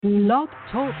Blog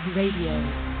Talk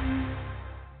Radio.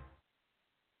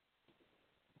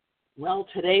 Well,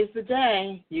 today's the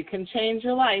day you can change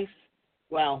your life.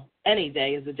 Well, any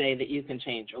day is a day that you can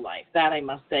change your life. That I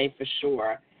must say for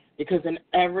sure, because in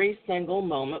every single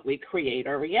moment we create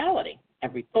our reality.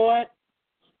 Every thought,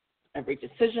 every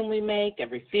decision we make,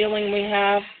 every feeling we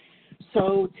have.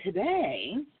 So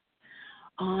today,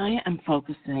 I am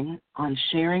focusing on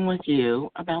sharing with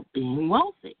you about being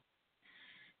wealthy.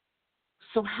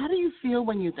 So how do you feel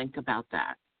when you think about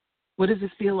that? What does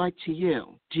it feel like to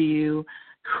you? Do you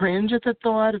cringe at the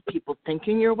thought of people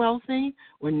thinking you're wealthy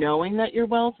or knowing that you're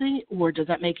wealthy, or does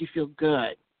that make you feel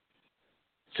good?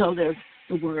 So there's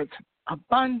the words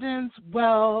abundance,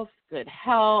 wealth, good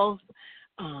health.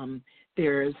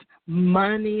 There's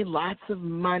money, lots of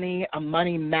money, a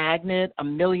money magnet, a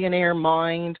millionaire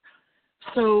mind.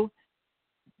 So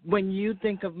when you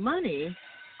think of money,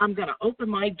 I'm going to open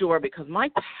my door because my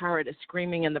parrot is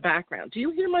screaming in the background. Do you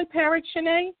hear my parrot,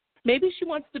 Shanae? Maybe she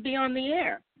wants to be on the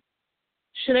air.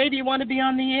 Shanae, do you want to be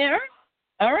on the air?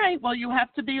 All right, well, you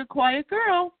have to be a quiet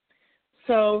girl.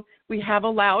 So we have a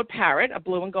loud parrot, a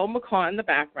blue and gold macaw in the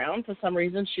background. For some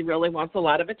reason, she really wants a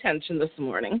lot of attention this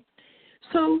morning.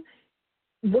 So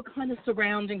what kind of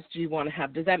surroundings do you want to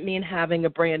have? Does that mean having a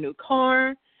brand new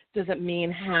car? Does it mean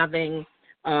having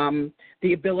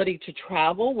the ability to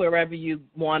travel wherever you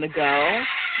want to go?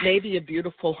 Maybe a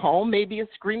beautiful home, maybe a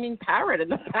screaming parrot in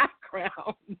the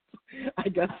background. I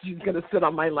guess she's going to sit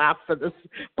on my lap for this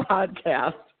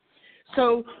podcast.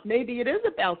 So maybe it is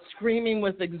about screaming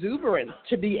with exuberance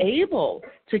to be able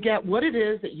to get what it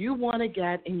is that you want to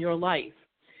get in your life.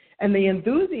 And the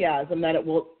enthusiasm that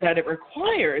it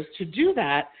requires to do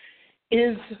that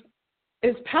is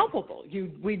palpable.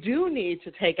 We do need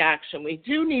to take action. We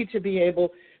do need to be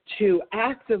able to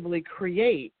actively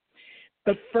create,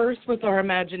 but first with our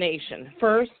imagination.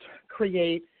 First,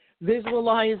 create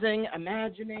visualizing,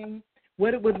 imagining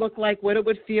what it would look like, what it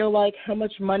would feel like, how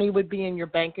much money would be in your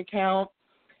bank account.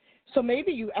 So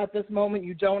maybe you, at this moment,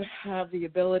 you don't have the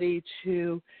ability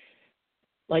to,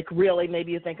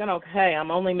 maybe you're thinking, okay, I'm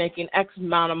only making X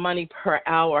amount of money per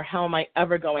hour. How am I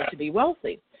ever going to be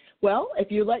wealthy? Well,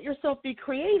 if you let yourself be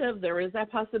creative, there is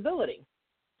that possibility.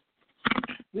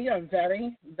 We are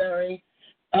very, very,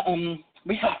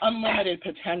 we have unlimited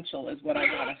potential is what I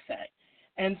want to say.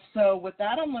 And so with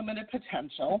that unlimited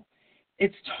potential,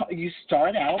 you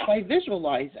start out by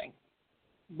visualizing.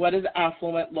 What does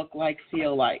affluent look like,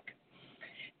 feel like?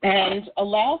 And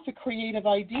allow for creative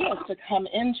ideas to come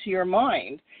into your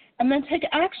mind and then take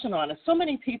action on it. So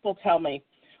many people tell me,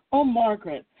 oh,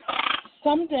 Margaret,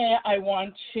 someday I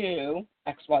want to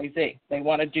XYZ. They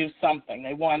want to do something.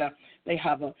 They want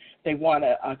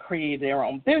to create their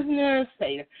own business.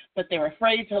 But they're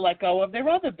afraid to let go of their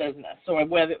other business, or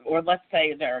let's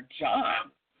say their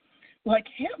job. Well, I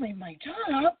can't leave my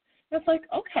job. It's like,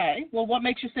 okay, well, what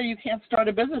makes you say you can't start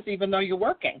a business even though you're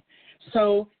working?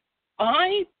 So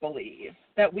I believe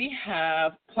that we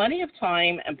have plenty of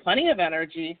time and plenty of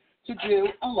energy to do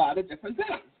a lot of different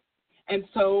things. And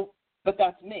so, but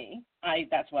that's me.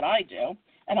 That's what I do.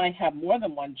 And I have more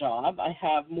than one job. I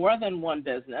have more than one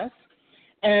business.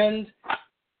 And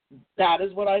that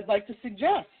is what I'd like to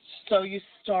suggest. So you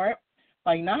start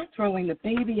by not throwing the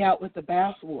baby out with the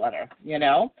bathwater,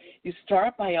 You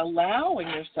start by allowing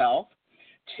yourself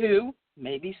to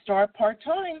maybe start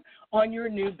part-time on your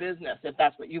new business if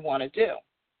that's what you want to do.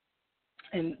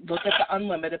 And look at the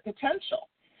unlimited potential.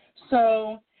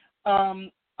 So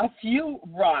a few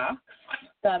rocks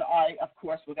that of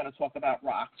course, we're going to talk about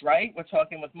rocks, right? We're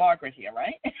talking with Margaret here,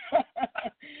 right?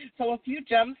 So a few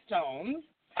gemstones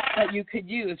that you could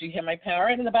use. You hear my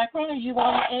parrot in the background? Are you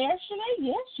on the air, Shanae?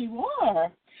 Yes, you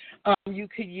are. You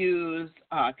could use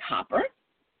copper.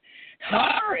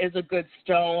 Copper is a good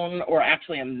stone, or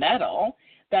actually a metal,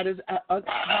 that is a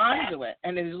conduit.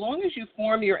 And as long as you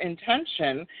form your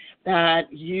intention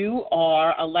that you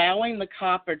are allowing the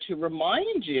copper to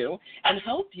remind you and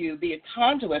help you be a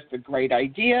conduit for great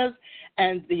ideas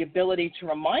and the ability to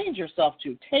remind yourself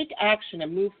to take action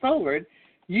and move forward,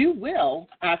 you will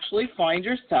actually find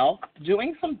yourself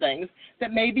doing some things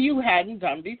that maybe you hadn't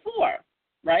done before,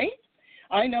 right?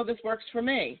 I know this works for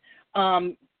me.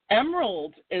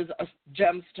 Emerald is a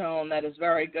gemstone that is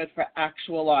very good for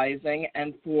actualizing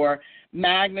and for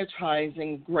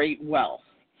magnetizing great wealth.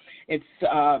 It's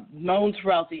known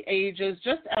throughout the ages,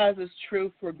 just as is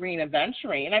true for green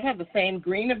aventurine. I've had the same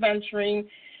green aventurine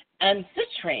and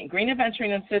citrine, green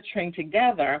aventurine and citrine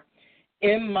together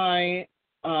in my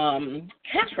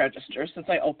cash register since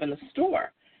I opened the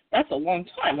store. That's a long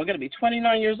time. We're going to be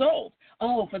 29 years old.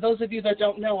 Oh, for those of you that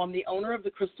don't know, I'm the owner of the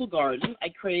Crystal Garden. I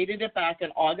created it back in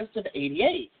August of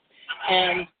 '88.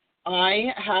 And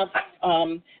I have,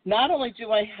 not only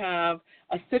do I have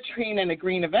a citrine and a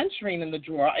green aventurine in the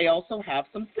drawer, I also have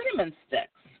some cinnamon sticks.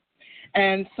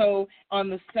 And so on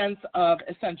the sense of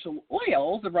essential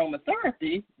oils,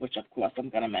 aromatherapy, which of course I'm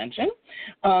going to mention,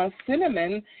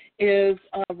 cinnamon is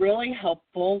really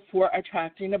helpful for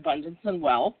attracting abundance and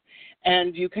wealth.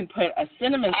 And you can put a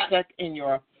cinnamon stick in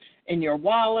your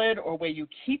wallet or where you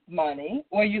keep money,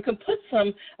 or you can put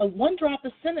one drop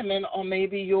of cinnamon on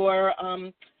maybe your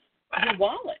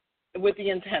wallet with the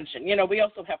intention. You know, we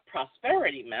also have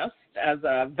prosperity mist as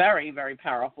a very, very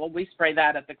powerful. We spray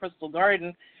that at the Crystal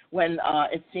Garden when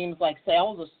it seems like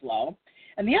sales are slow.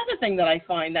 And the other thing that I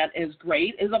find that is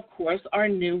great is, of course, our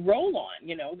new roll-on.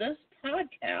 You know, this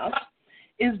podcast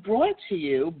is brought to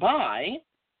you by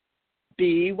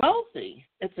Be Wealthy.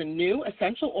 It's a new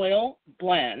essential oil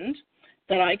blend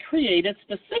that I created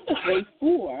specifically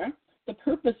for the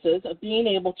purposes of being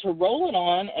able to roll it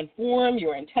on and form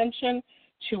your intention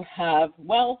to have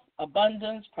wealth,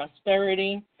 abundance,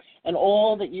 prosperity, and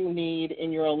all that you need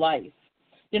in your life.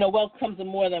 You know, wealth comes in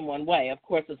more than one way. Of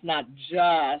course, it's not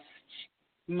just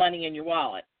money in your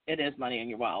wallet. It is money in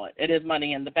your wallet. It is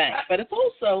money in the bank. But it's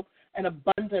also an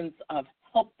abundance of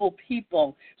helpful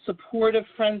people, supportive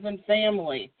friends and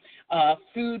family,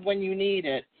 food when you need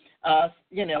it,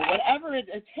 you know, whatever it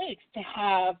takes to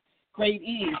have great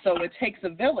ease. So it takes a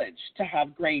village to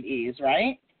have great ease,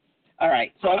 right? All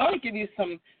right, so I want to give you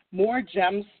some more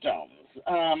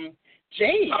gemstones.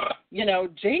 Jade, you know,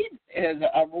 jade is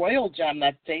a royal gem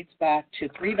that dates back to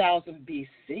 3000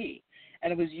 BC,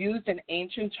 and it was used in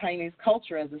ancient Chinese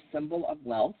culture as a symbol of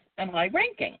wealth and high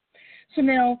ranking. So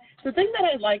now, the thing that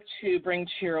I'd like to bring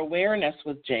to your awareness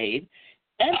with jade,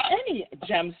 and any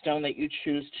gemstone that you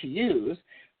choose to use,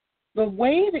 the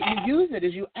way that you use it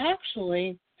is you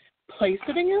actually place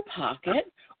it in your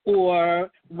pocket or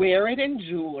wear it in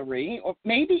jewelry, or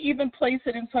maybe even place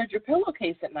it inside your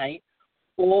pillowcase at night,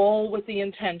 all with the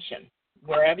intention,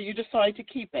 wherever you decide to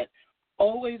keep it,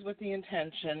 always with the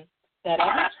intention that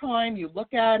every time you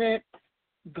look at it,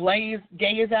 gaze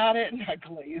at it,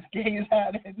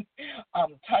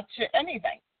 touch it,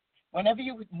 anything, whenever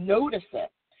you notice it,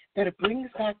 that it brings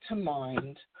back to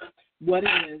mind what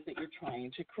it is that you're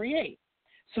trying to create.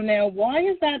 So now, why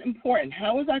is that important?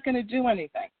 How is that going to do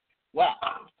anything? Well,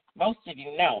 most of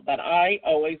you know that I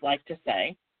always like to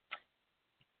say,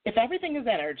 if everything is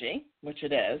energy, which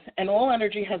it is, and all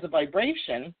energy has a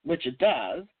vibration, which it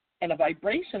does, and a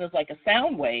vibration is like a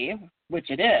sound wave, which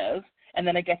it is, and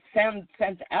then it gets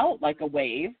sent out like a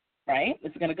wave, right?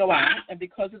 It's going to go out, and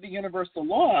because of the universal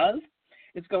laws,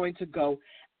 it's going to go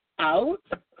out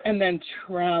and then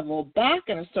travel back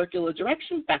in a circular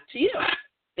direction back to you.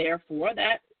 Therefore,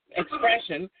 that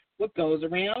expression, what goes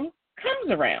around,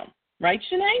 comes around. Right,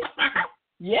 Sinead?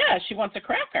 Yeah, she wants a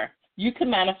cracker. You can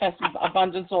manifest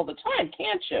abundance all the time,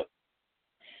 can't you?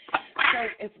 So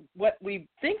it's what we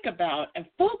think about and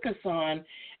focus on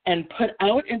and put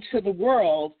out into the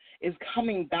world is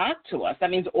coming back to us.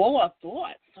 That means all our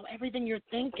thoughts, so everything you're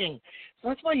thinking. So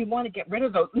that's why you want to get rid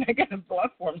of those negative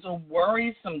thought forms or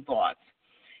worrisome thoughts.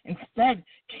 Instead,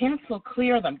 cancel,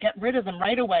 clear them, get rid of them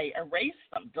right away, erase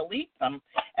them, delete them,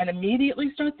 and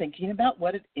immediately start thinking about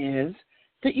what it is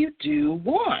that you do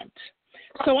want.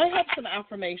 So I have some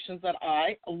affirmations that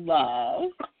I love.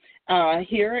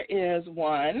 Here is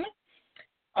one.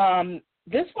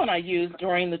 This one I used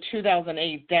during the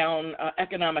 2008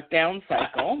 economic down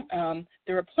cycle.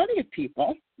 There are plenty of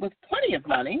people with plenty of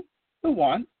money who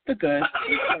want the goods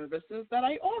and services that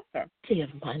I offer. Plenty of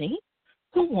money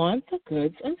who want the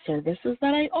goods and services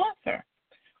that I offer.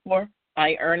 Or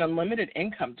I earn unlimited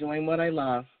income doing what I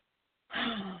love.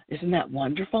 Isn't that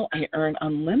wonderful? I earn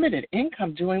unlimited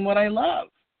income doing what I love.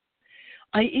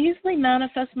 I easily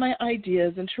manifest my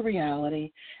ideas into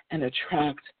reality and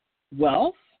attract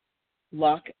wealth,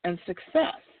 luck, and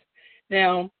success.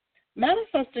 Now,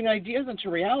 manifesting ideas into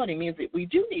reality means that we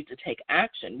do need to take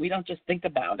action. We don't just think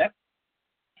about it,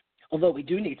 although we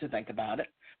do need to think about it.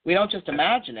 We don't just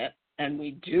imagine it, and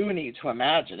we do need to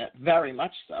imagine it, very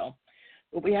much so.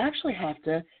 But we actually have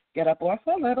to get up off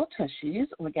our little tushies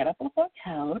or get up off our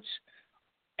couch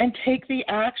and take the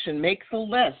action, make the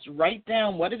list, write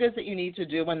down what it is that you need to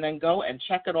do, and then go and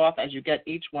check it off as you get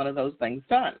each one of those things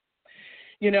done.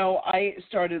 You know, I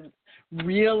started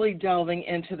really delving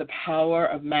into the power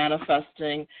of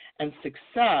manifesting and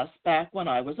success back when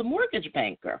I was a mortgage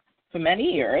banker. For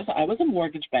many years, I was a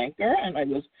mortgage banker, and I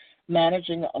was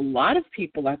managing a lot of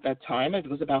people at that time. It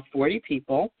was about 40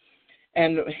 people,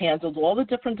 and handled all the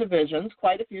different divisions,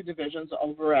 quite a few divisions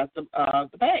over at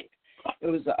the bank. It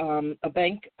was a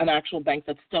bank, an actual bank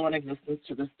that's still in existence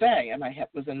to this day, and I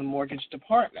was in the mortgage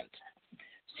department.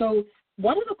 So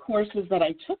one of the courses that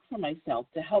I took for myself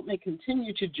to help me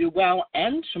continue to do well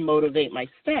and to motivate my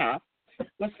staff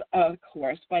was a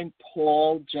course by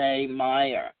Paul J.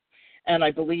 Meyer. And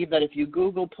I believe that if you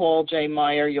Google Paul J.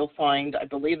 Meyer, you'll find, I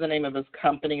believe the name of his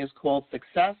company is called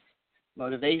Success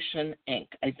Motivation, Inc.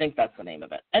 I think that's the name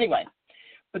of it. Anyway,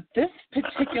 but this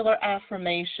particular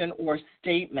affirmation or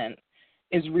statement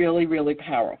is really, really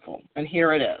powerful. And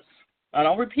here it is. And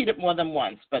I'll repeat it more than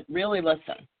once, but really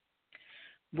listen.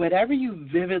 Whatever you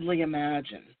vividly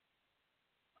imagine,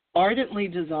 ardently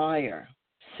desire,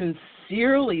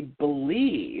 sincerely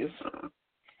believe,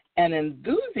 and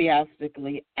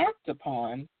enthusiastically act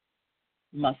upon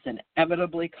must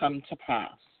inevitably come to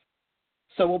pass.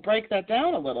 So we'll break that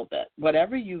down a little bit.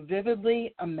 Whatever you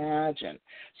vividly imagine.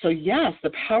 So yes,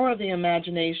 the power of the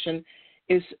imagination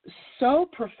is so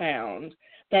profound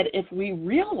that if we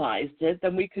realized it,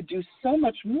 then we could do so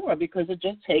much more, because it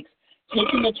just takes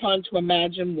taking the time to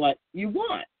imagine what you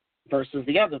want versus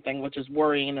the other thing, which is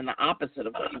worrying and the opposite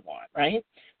of what you want, right?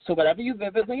 So whatever you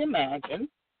vividly imagine,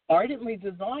 ardently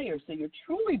desire, so you're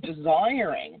truly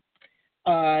desiring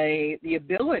the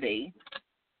ability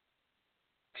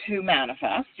to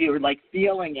manifest. You're like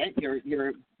feeling it.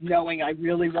 You're knowing, I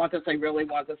really want this, I really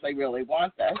want this, I really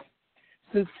want this.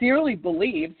 Sincerely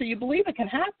believe, so you believe it can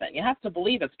happen. You have to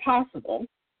believe it's possible.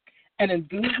 And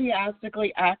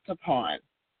enthusiastically act upon.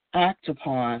 Act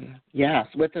upon, yes,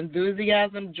 with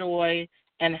enthusiasm, joy,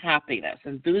 and happiness.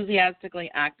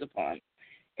 Enthusiastically act upon.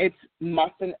 It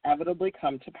must inevitably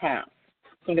come to pass.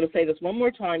 So I'm going to say this one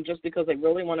more time just because I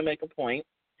really want to make a point.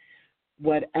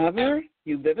 Whatever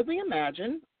you vividly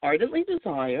imagine, ardently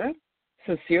desire,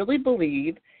 sincerely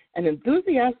believe, and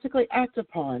enthusiastically act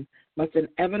upon must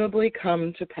inevitably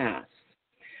come to pass.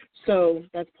 So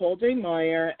that's Paul J.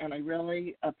 Meyer, and I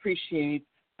really appreciate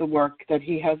the work that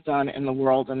he has done in the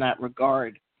world in that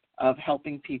regard of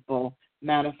helping people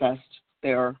manifest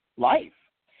their life.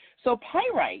 So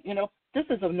pyrite, this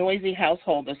is a noisy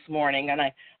household this morning, and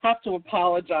I have to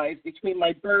apologize between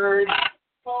my birds,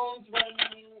 phones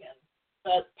ringing, and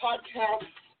the podcasts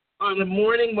on the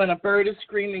morning when a bird is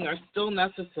screaming are still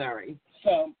necessary.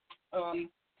 So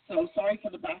sorry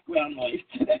for the background noise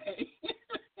today.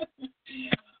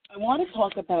 I want to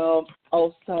talk about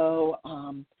also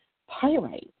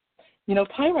pyrite.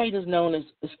 Pyrite is known as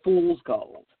fool's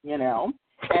gold,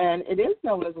 and it is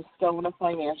known as a stone of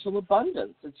financial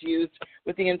abundance. It's used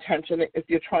with the intention that if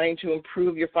you're trying to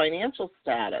improve your financial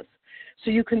status.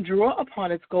 So you can draw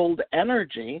upon its gold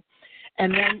energy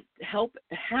and then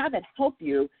have it help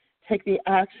you take the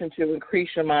action to increase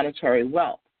your monetary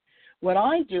wealth. What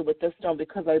I do with this stone,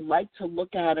 because I like to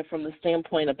look at it from the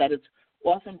standpoint of that it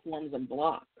often forms in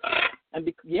blocks. And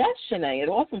yes, Shanae, it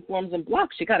often forms in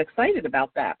blocks. She got excited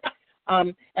about that.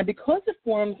 And because it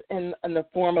forms in the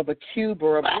form of a cube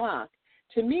or a block,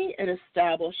 to me it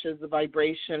establishes the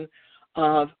vibration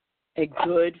of a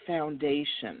good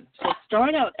foundation. So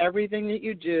start out everything that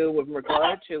you do with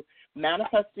regard to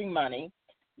manifesting money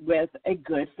with a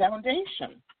good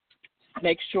foundation.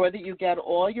 Make sure that you get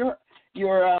all your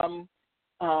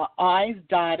I's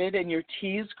dotted and your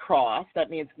T's crossed. That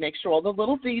means make sure all the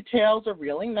little details are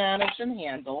really managed and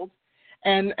handled,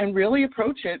 and really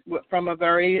approach it from a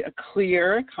very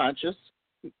clear, conscious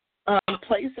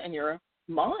place in your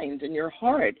mind, in your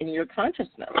heart, in your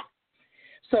consciousness.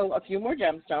 So a few more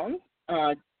gemstones.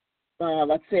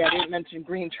 Let's say I didn't mention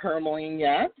green tourmaline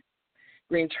yet.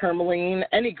 Green tourmaline,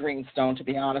 any green stone, to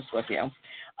be honest with you.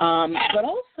 But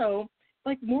also,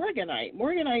 like morganite.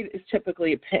 Morganite is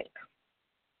typically a pink.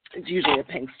 It's usually a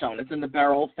pink stone. It's in the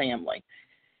beryl family.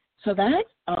 So that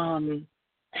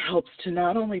helps to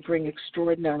not only bring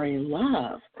extraordinary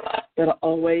love, but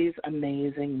always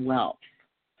amazing wealth.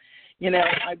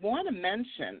 I want to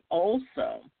mention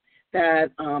also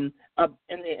that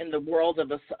in the world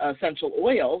of essential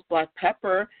oils, black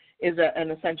pepper is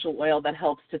an essential oil that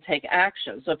helps to take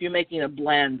action. So if you're making a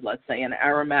blend, let's say an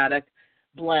aromatic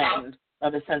blend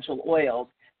of essential oils,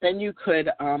 then you could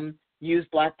use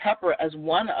black pepper as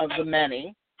one of the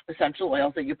many essential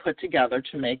oils that you put together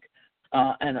to make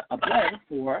a blend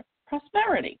for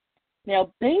prosperity.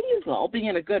 Now, basil, being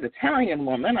a good Italian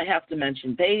woman, I have to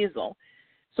mention basil.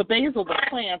 So basil, the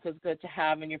plant, is good to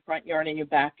have in your front yard and your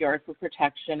backyard for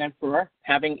protection and for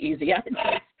having easy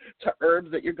access to herbs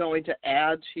that you're going to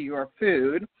add to your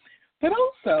food. But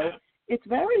also, it's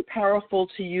very powerful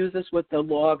to use this with the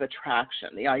law of attraction,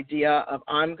 the idea of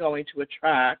I'm going to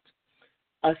attract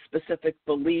a specific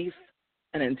belief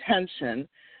and intention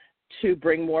to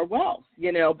bring more wealth.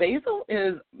 Basil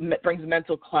brings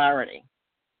mental clarity.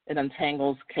 It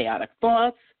untangles chaotic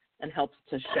thoughts and helps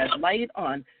to shed light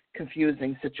on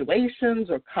confusing situations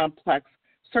or complex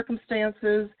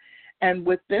circumstances. And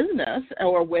with business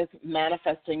or with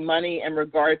manifesting money in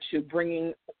regard to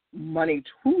bringing money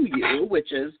to you,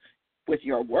 which is with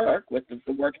your work, with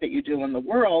the work that you do in the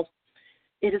world,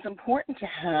 it is important to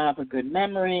have a good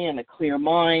memory and a clear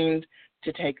mind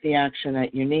to take the action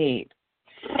that you need.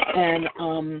 And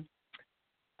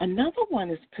another one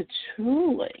is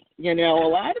patchouli. You know, a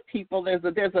lot of people, there's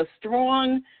a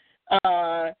strong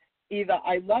either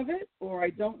I love it or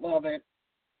I don't love it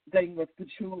thing with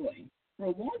patchouli. For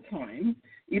a long time,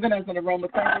 even as an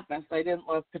aromatherapist, I didn't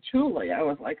love patchouli. I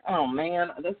was like, oh, man,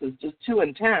 this is just too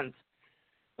intense.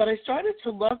 But I started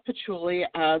to love patchouli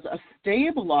as a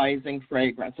stabilizing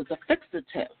fragrance. It's a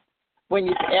fixative. When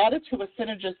you add it to a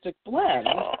synergistic blend,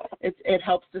 it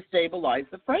helps to stabilize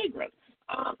the fragrance.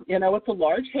 You know, it's a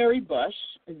large, hairy bush.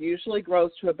 It usually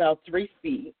grows to about 3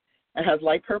 feet. It has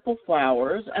light purple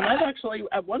flowers. And I've actually,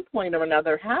 at one point or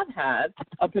another, have had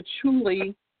a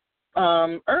patchouli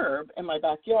herb in my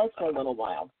backyard for a little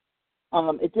while.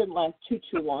 It didn't last too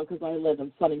long because I live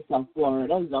in sunny South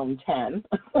Florida, zone 10.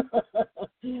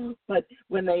 But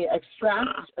when they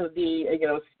extract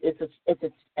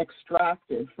it's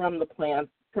extracted from the plant,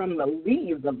 from the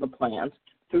leaves of the plant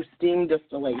through steam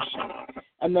distillation.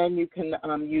 And then you can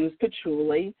use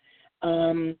patchouli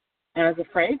as a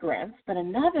fragrance. But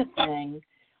another thing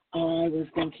I was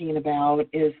thinking about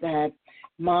is that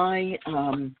my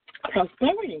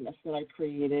prosperity mist that I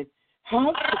created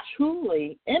has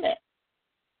patchouli in it.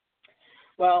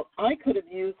 Well, I could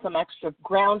have used some extra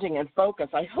grounding and focus.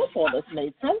 I hope all this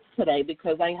made sense today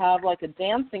because I have like a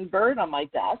dancing bird on my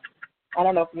desk. I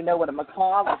don't know if you know what a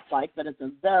macaw looks like, but it's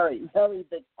a very, very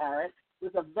big parrot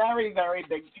with a very, very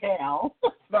big tail,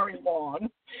 very long.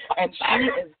 And she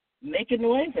is making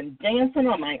noise and dancing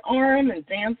on my arm and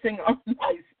dancing on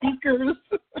my speakers.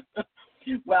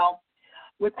 Well,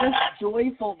 with this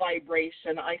joyful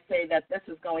vibration, I say that this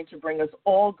is going to bring us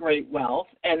all great wealth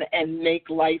and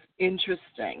make life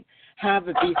interesting. Have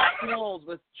it be filled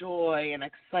with joy and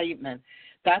excitement.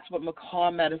 That's what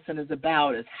macaw medicine is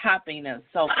about, is happiness,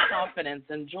 self-confidence,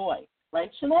 and joy.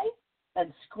 Right, Shanae?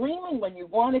 And screaming when you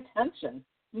want attention.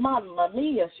 Mamma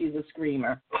mia, she's a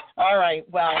screamer. All right,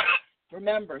 well,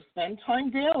 remember, spend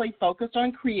time daily focused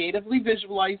on creatively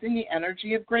visualizing the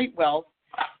energy of great wealth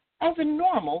as a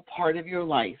normal part of your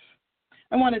life.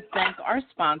 I want to thank our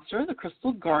sponsor, the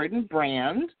Crystal Garden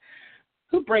brand,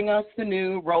 who bring us the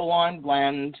new roll-on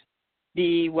blend,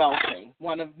 Be Wealthy,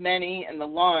 one of many in the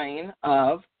line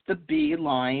of the B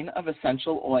line of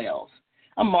essential oils.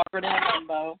 I'm Margaret Ann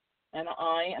Lembo, and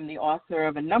I am the author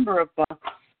of a number of books,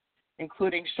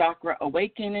 including Chakra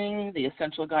Awakening, The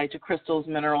Essential Guide to Crystals,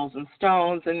 Minerals, and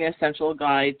Stones, and The Essential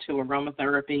Guide to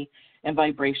Aromatherapy and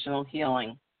Vibrational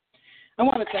Healing. I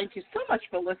want to thank you so much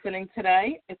for listening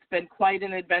today. It's been quite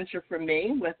an adventure for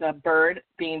me with a bird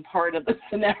being part of the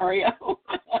scenario.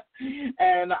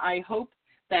 And I hope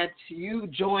that you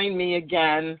join me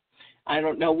again. I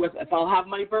don't know if I'll have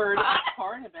my bird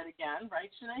part of it again.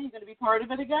 Right, Shanae? You going to be part of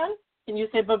it again? Can you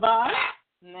say bye-bye?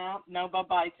 No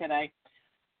bye-bye today.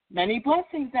 Many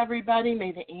blessings, everybody.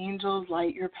 May the angels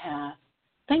light your path.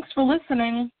 Thanks for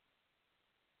listening.